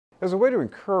As a way to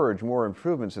encourage more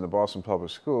improvements in the Boston Public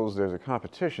Schools, there's a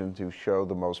competition to show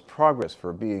the most progress.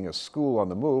 For being a school on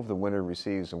the move, the winner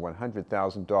receives a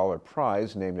 $100,000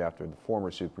 prize named after the former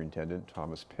superintendent,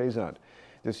 Thomas Pezant.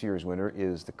 This year's winner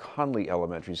is the Conley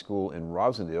Elementary School in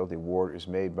Rosendale. The award is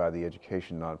made by the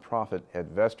education nonprofit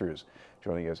Edvestors.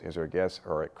 Joining us as our guests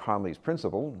are Conley's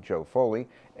principal, Joe Foley,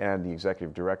 and the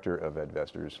executive director of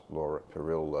Edvestors, Laura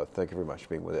Perille. Thank you very much for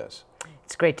being with us.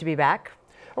 It's great to be back.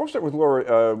 I want to start with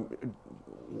Laura.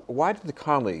 Why did the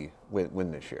Conley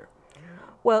win this year?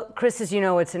 Well, Chris, as you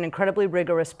know, it's an incredibly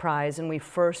rigorous prize, and we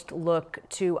first look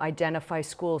to identify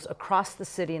schools across the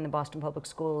city in the Boston Public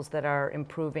Schools that are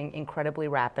improving incredibly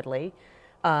rapidly,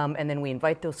 and then we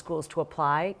invite those schools to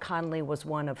apply. Conley was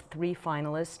one of 3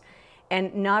 finalists,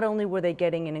 and not only were they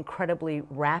getting an incredibly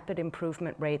rapid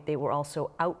improvement rate, they were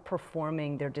also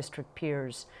outperforming their district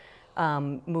peers,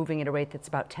 moving at a rate that's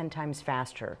about 10 times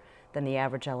faster than the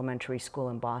average elementary school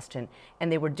in Boston.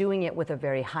 And they were doing it with a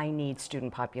very high-need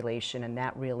student population, and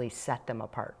that really set them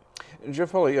apart. Joe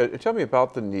Foley, tell me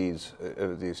about the needs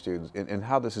of these students and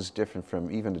how this is different from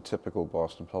even the typical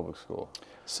Boston public school.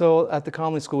 So at the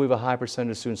Conley School, we have a high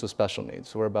percentage of students with special needs.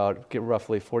 So we're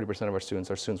roughly 40% of our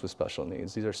students are students with special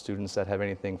needs. These are students that have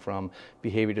anything from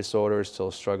behavior disorders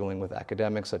till struggling with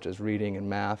academics, such as reading and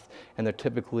math, and they're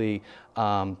typically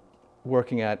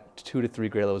working at 2 to 3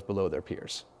 grade levels below their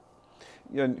peers.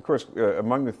 Yeah, and of course,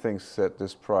 among the things that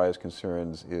this prize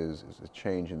concerns is a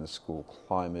change in the school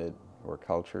climate or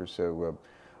culture. So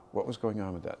what was going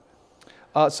on with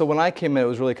that? So when I came in, it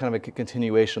was really kind of a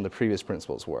continuation of the previous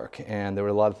principal's work, and there were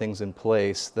a lot of things in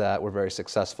place that were very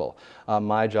successful.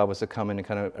 My job was to come in and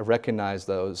kind of recognize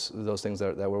those things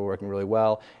that were working really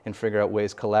well and figure out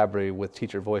ways, collaborate with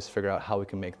teacher voice, to figure out how we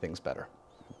can make things better.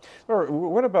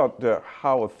 What about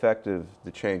how effective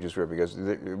the changes were? Because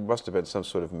there must have been some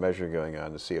sort of measure going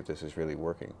on to see if this is really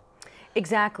working.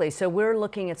 Exactly. So we're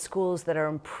looking at schools that are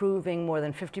improving more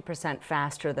than 50%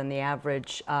 faster than the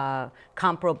average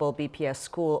comparable BPS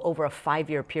school over a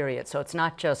 5-year period. So it's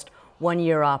not just 1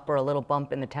 year up or a little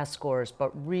bump in the test scores, but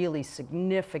really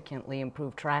significantly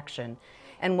improved traction.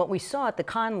 And what we saw at the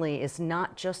Conley is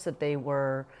not just that they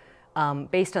were,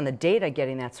 based on the data,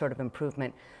 getting that sort of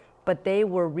improvement, but they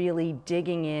were really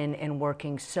digging in and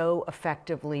working so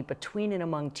effectively between and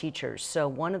among teachers. So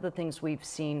one of the things we've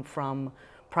seen from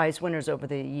prize winners over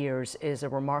the years is a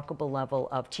remarkable level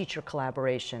of teacher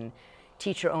collaboration,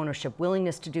 teacher ownership,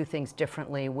 willingness to do things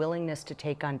differently, willingness to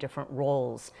take on different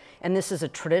roles. And this is a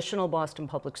traditional Boston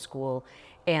public school,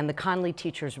 and the Conley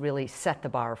teachers really set the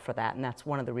bar for that, and that's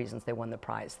one of the reasons they won the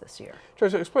prize this year. So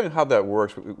explain how that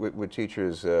works with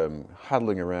teachers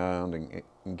huddling around and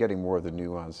getting more of the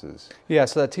nuances. Yeah,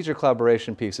 so that teacher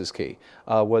collaboration piece is key.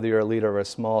 Whether you're a leader of a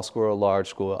small school or a large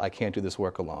school, I can't do this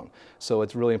work alone. So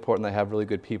it's really important that I have really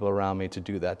good people around me to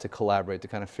do that, to collaborate, to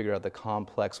kind of figure out the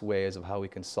complex ways of how we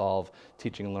can solve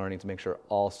teaching and learning to make sure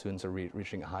all students are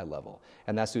reaching a high level.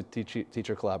 And that's through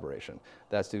teacher collaboration.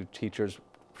 That's through teachers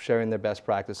sharing their best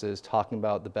practices, talking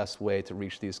about the best way to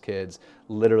reach these kids,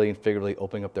 literally and figuratively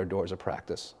opening up their doors of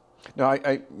practice. Now,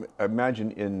 I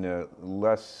imagine in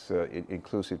less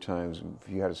inclusive times,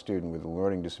 if you had a student with a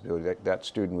learning disability, that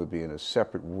student would be in a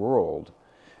separate world.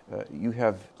 You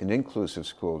have an inclusive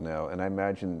school now, and I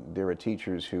imagine there are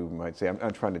teachers who might say,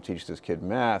 I'm trying to teach this kid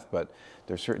math, but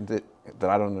there's certain that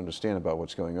I don't understand about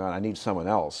what's going on. I need someone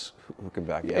else who can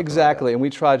back me up. Exactly, and we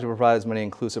try to provide as many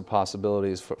inclusive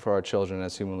possibilities for our children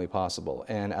as humanly possible.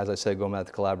 And as I said, going back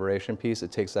to the collaboration piece,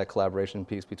 it takes that collaboration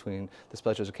piece between the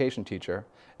special education teacher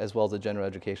as well as the general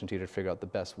education teacher to figure out the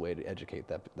best way to educate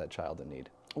that child in need.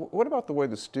 What about the way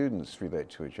the students relate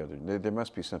to each other? There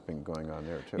must be something going on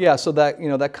there too. Yeah, so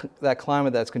that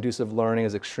climate that's conducive learning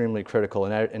is extremely critical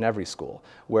in every school,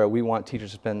 where we want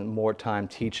teachers to spend more time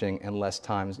teaching and less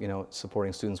time,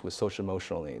 supporting students with social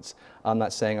emotional needs. I'm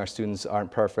not saying our students aren't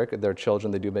perfect. They're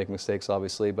children. They do make mistakes,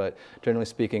 obviously, but generally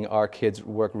speaking, our kids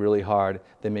work really hard.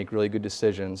 They make really good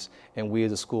decisions, and we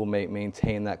as a school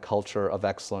maintain that culture of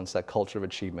excellence, that culture of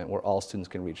achievement, where all students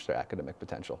can reach their academic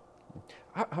potential.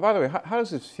 By the way, how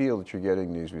does it feel that you're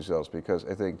getting these results? Because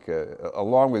I think,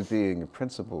 along with being a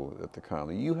principal at the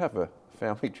Conley, you have a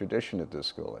family tradition at this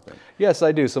school, I think. Yes,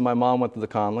 I do. So my mom went to the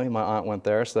Conley, my aunt went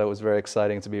there, so that was very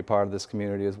exciting to be a part of this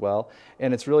community as well.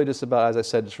 And it's really just about, as I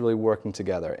said, just really working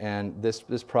together. And this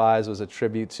prize was a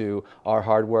tribute to our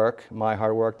hard work, my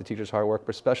hard work, the teachers' hard work,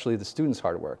 but especially the students'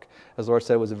 hard work. As Laura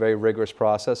said, it was a very rigorous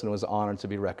process, and it was an honor to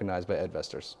be recognized by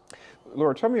Edvestors.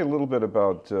 Laura, tell me a little bit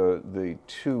about the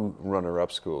 2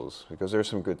 runner-up schools, because there's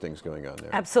some good things going on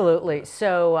there. Absolutely.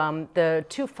 So the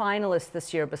 2 finalists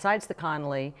this year, besides the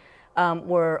Conley,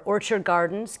 were Orchard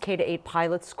Gardens, K-8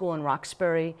 pilot school in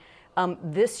Roxbury.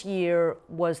 This year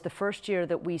was the first year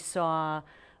that we saw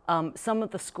some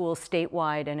of the schools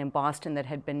statewide and in Boston that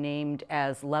had been named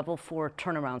as level 4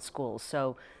 turnaround schools.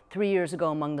 So 3 years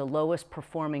ago, among the lowest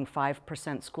performing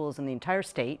 5% schools in the entire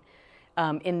state.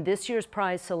 In this year's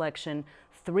prize selection,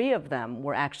 3 of them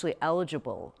were actually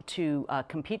eligible to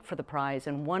compete for the prize,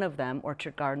 and one of them,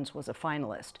 Orchard Gardens, was a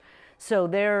finalist. So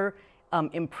their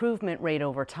improvement rate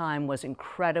over time was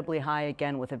incredibly high,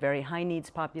 again, with a very high needs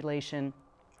population,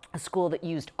 a school that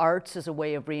used arts as a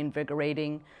way of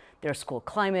reinvigorating their school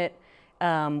climate,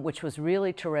 which was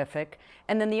really terrific.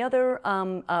 And then the other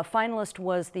finalist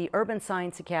was the Urban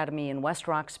Science Academy in West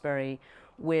Roxbury,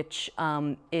 which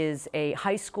is a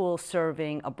high school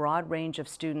serving a broad range of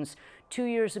students. 2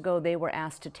 years ago, they were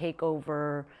asked to take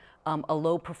over a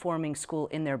low-performing school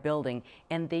in their building,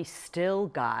 and they still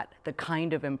got the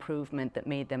kind of improvement that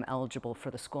made them eligible for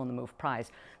the School on the Move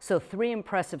prize. So 3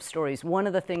 impressive stories. One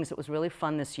of the things that was really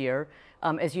fun this year,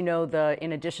 as you know,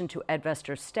 in addition to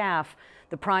Edvestor staff,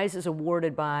 the prize is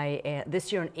awarded by,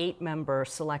 this year, an 8-member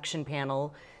selection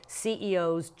panel,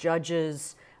 CEOs,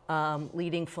 judges,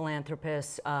 leading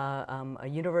philanthropists, a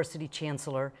university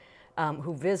chancellor,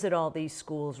 who visit all these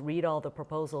schools, read all the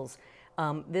proposals.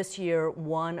 This year,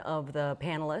 one of the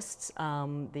panelists,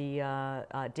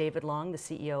 David Long, the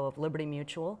CEO of Liberty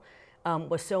Mutual,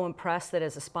 was so impressed that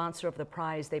as a sponsor of the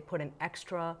prize, they put an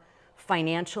extra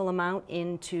financial amount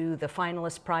into the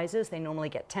finalist prizes. They normally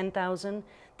get $10,000.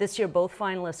 This year, both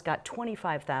finalists got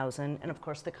 $25,000, and of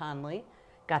course, the Conley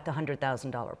got the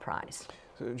 $100,000 prize.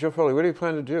 So, Joe Foley, what do you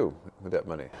plan to do with that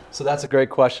money? So that's a great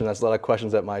question. That's a lot of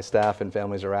questions that my staff and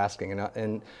families are asking.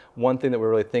 And one thing that we're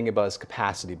really thinking about is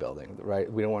capacity building,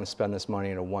 right? We don't want to spend this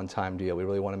money in a one-time deal. We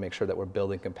really want to make sure that we're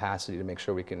building capacity to make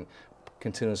sure we can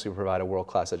continuously provide a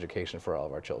world-class education for all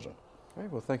of our children. All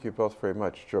right, well, thank you both very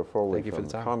much. Joe Foley from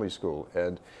the Conley School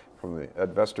and from the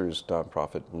Edvestor's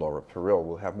nonprofit, Laura Perille.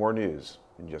 We'll have more news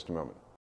in just a moment.